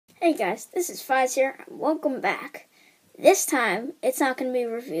Hey guys, this is Fiz here, and welcome back. This time, it's not going to be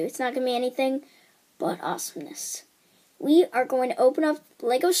a review. It's not going to be anything but awesomeness. We are going to open up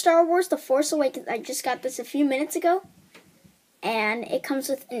Lego Star Wars The Force Awakens. I just got this a few minutes ago. And it comes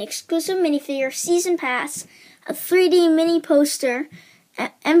with an exclusive minifigure, season pass, a 3D mini poster,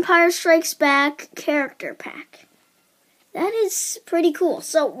 an Empire Strikes Back character pack. That is pretty cool.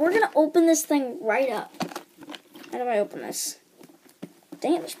 So, we're going to open this thing right up. How do I open this?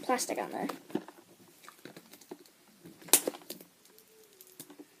 Dang it, there's plastic on there.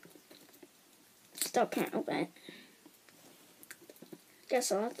 Still can't open it.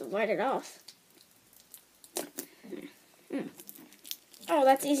 Guess I'll have to bite it off. Oh,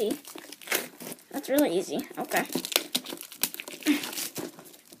 that's easy. That's really easy. Okay.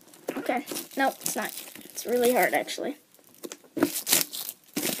 Okay. Nope, it's not. It's really hard, actually.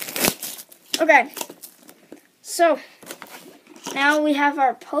 Okay. So, now we have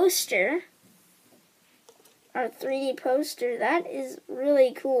our poster, our 3D poster. That is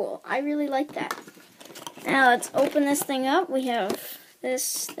really cool. I really like that. Now let's open this thing up. We have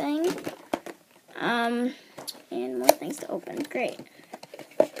this thing, and more things to open. Great.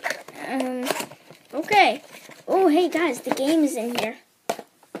 Okay. Oh, hey guys, the game is in here.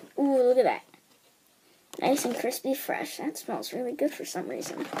 Ooh, look at that. Nice and crispy fresh. That smells really good for some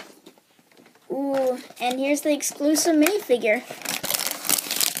reason. Ooh, and here's the exclusive minifigure.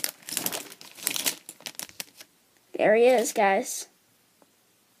 There he is, guys.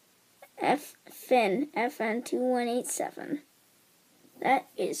 Finn, FN2187. That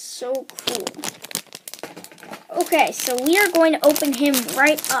is so cool. Okay, so we are going to open him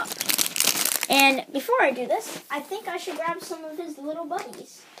right up. And before I do this, I think I should grab some of his little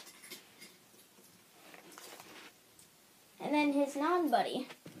buddies. And then his non-buddy.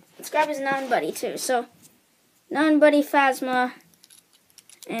 Let's grab his non-buddy too. So, non-buddy Phasma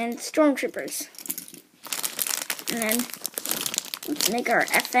and Stormtroopers. And then let's make our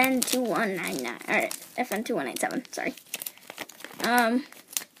FN2199. Alright, FN2187, sorry. I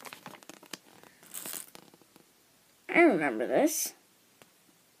remember this.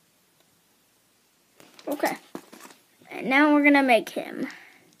 Okay. And now we're gonna make him.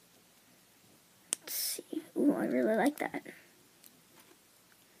 Let's see. Ooh, I really like that.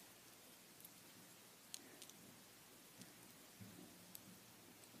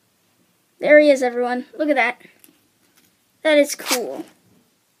 There he is, everyone. Look at that. That is cool.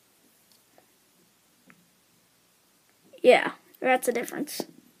 Yeah, that's a difference.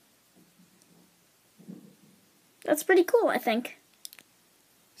 That's pretty cool, I think.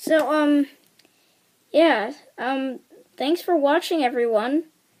 So, yeah, thanks for watching, everyone.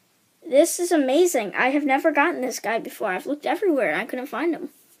 This is amazing. I have never gotten this guy before. I've looked everywhere, and I couldn't find him.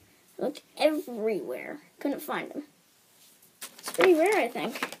 I looked everywhere. Couldn't find him. It's pretty rare, I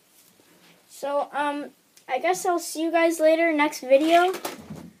think. So, I guess I'll see you guys later, next video.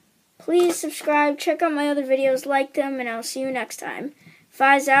 Please subscribe, check out my other videos, like them, and I'll see you next time.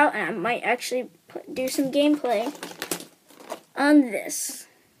 Fiz out, and I might actually do some gameplay on this.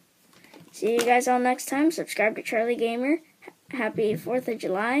 See you guys all next time. Subscribe to Charlie Gamer. Happy 4th of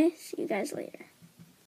July. See you guys later.